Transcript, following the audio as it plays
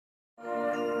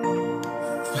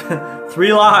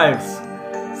3 lives.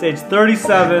 Stage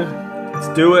 37. Let's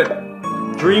do it.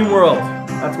 Dreamworld.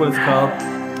 That's what it's called.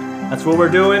 That's what we're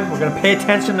doing. We're gonna pay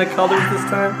attention to colors this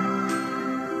time.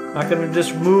 Not gonna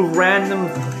just move random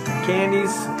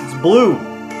candies. It's blue.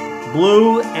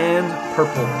 Blue and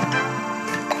purple.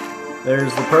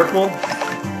 There's the purple.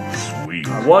 Sweet.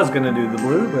 I was gonna do the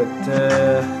blue,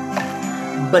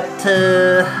 but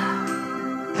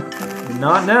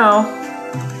not now.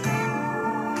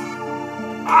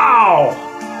 Ow!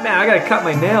 Man, I gotta cut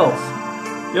my nails.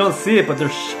 You don't see it, but they're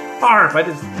sharp. I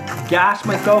just gashed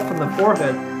myself in the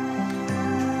forehead.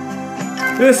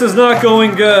 This is not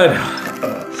going good.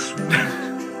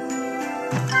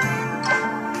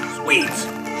 Sweet.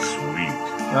 Sweet.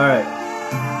 Alright.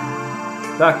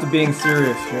 Back to being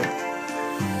serious here.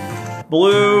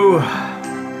 Blue.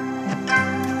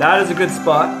 That is a good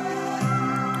spot.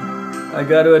 I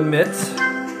gotta admit.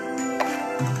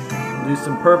 Do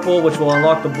some purple, which will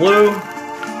unlock the blue.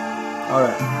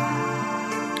 Alright.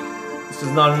 This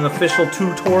is not an official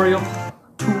tutorial.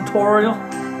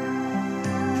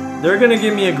 They're gonna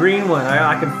give me a green one.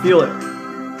 I can feel it.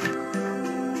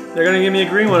 They're gonna give me a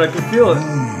green one. I can feel it.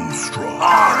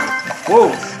 Strong.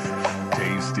 Whoa.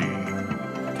 Tasty.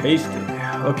 Tasty.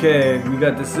 Okay, we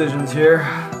got decisions here.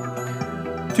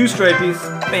 2 stripies.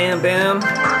 Bam, bam.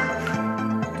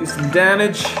 Do some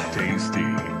damage.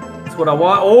 Tasty. That's what I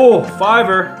want. Oh,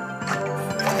 5er.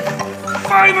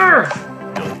 5er!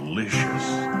 Delicious.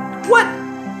 What?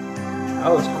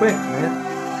 That was quick, man.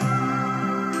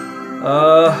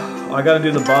 I gotta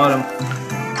do the bottom. It's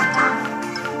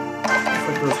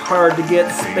like those hard to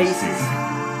get spaces.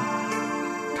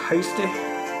 Tasty.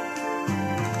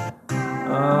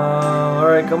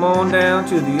 Alright, come on down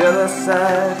to the other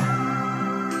side.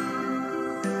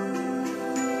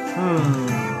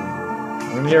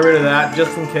 I'm gonna get rid of that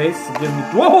just in case. It gives me.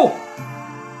 Whoa!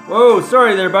 Whoa,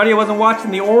 sorry there, buddy. I wasn't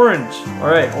watching the orange.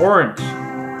 Alright, orange.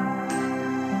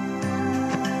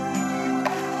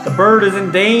 The bird is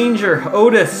in danger.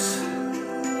 Odus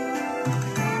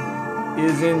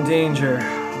is in danger.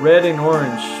 Red and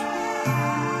orange.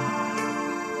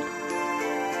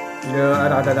 You know, I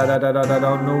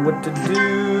don't know what to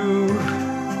do.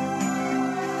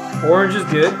 Orange is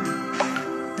good.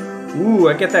 Ooh,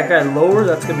 I get that guy lower.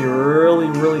 That's gonna be really,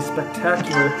 really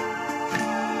spectacular.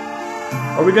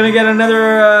 Are we gonna get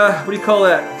another, what do you call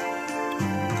that?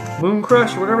 Moon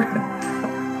Crush or whatever? I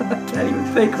can't even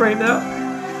think right now.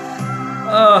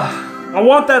 I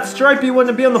want that stripey one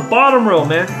to be on the bottom row,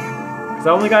 man. Because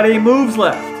I only got 8 moves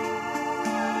left.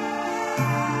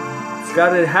 It's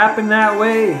gotta happen that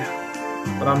way.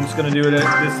 But I'm just gonna do it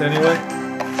this anyway.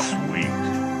 Sweet.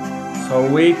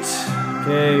 Sweet.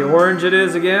 Okay, orange it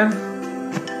is again.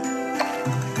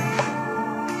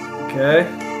 Okay.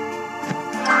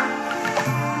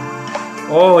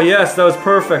 Oh yes, that was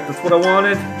perfect. That's what I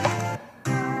wanted.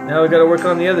 Now we gotta work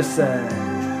on the other side.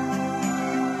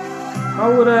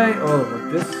 How would I? Oh, like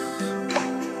this.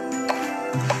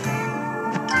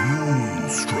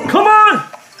 Come on!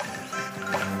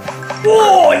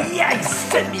 Oh yeah, you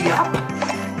set me up.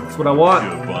 That's what I want.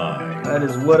 Goodbye. That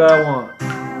is what I want. Do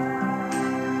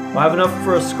I have enough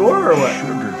for a score or what?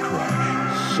 Sugar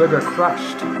Crush. Sugar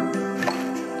crushed.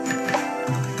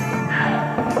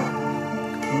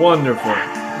 Wonderful.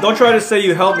 Don't try to say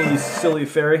you helped me, you silly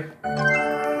fairy.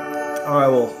 Or I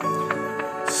will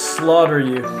slaughter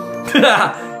you.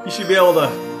 You should be able to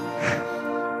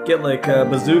get like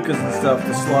bazookas and stuff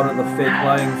to slaughter the fake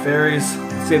lying fairies.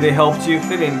 Say they helped you.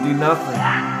 They didn't do nothing.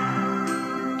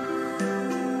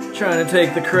 Trying to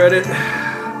take the credit.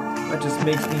 That just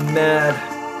makes me mad.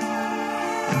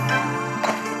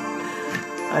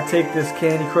 I take this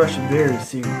Candy Crush very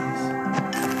serious.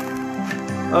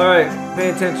 Alright, pay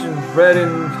attention. Red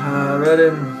and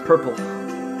purple.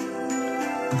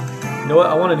 You know what?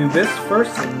 I want to do this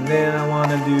first, and then I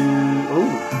want to do.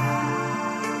 Ooh.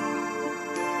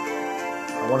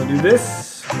 I want to do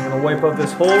this. I'm gonna wipe out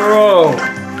this whole row.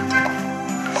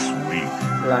 Sweet.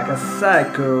 Like a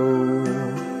psycho.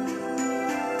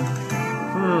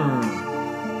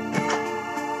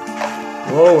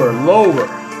 Lower, lower.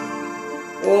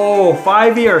 Oh,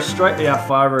 5e or strike. Yeah,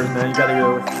 5ers, man. You gotta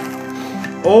go with.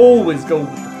 Always go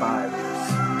with the 5ers.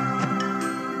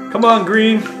 Come on,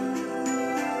 green.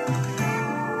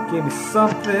 Give me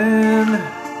something.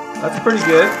 That's pretty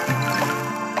good.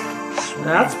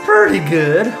 That's pretty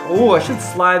good. Oh, I should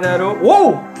slide that over.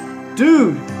 Whoa!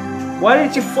 Dude! Why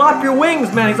didn't you flop your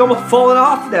wings, man? He's almost falling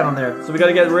off down there. So we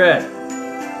gotta get red.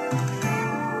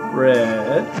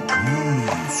 Red.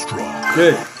 Moonstruck.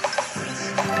 Good.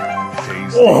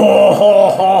 Tasty.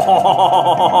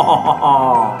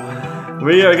 Oh!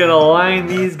 We are gonna line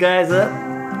these guys up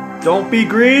Don't be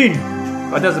green.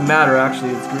 Oh, it doesn't matter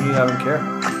actually. It's green. I don't care.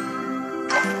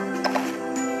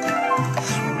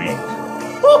 Sweet.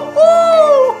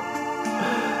 Woo-hoo!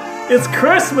 It's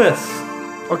Christmas.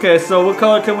 Okay, so what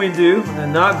color can we do?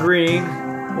 And not green.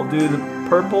 We'll do the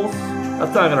purples.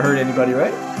 That's not gonna hurt anybody,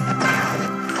 right?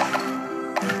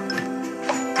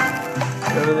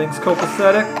 Everything's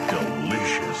copacetic.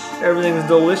 Delicious. Everything's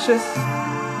delicious.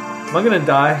 Am I gonna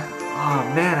die? Oh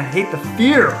man, I hate the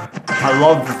fear. I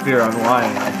love the fear. I'm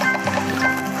lying.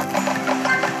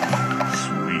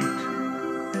 Sweet.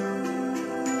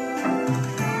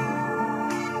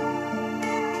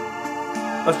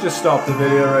 Let's just stop the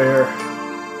video right here.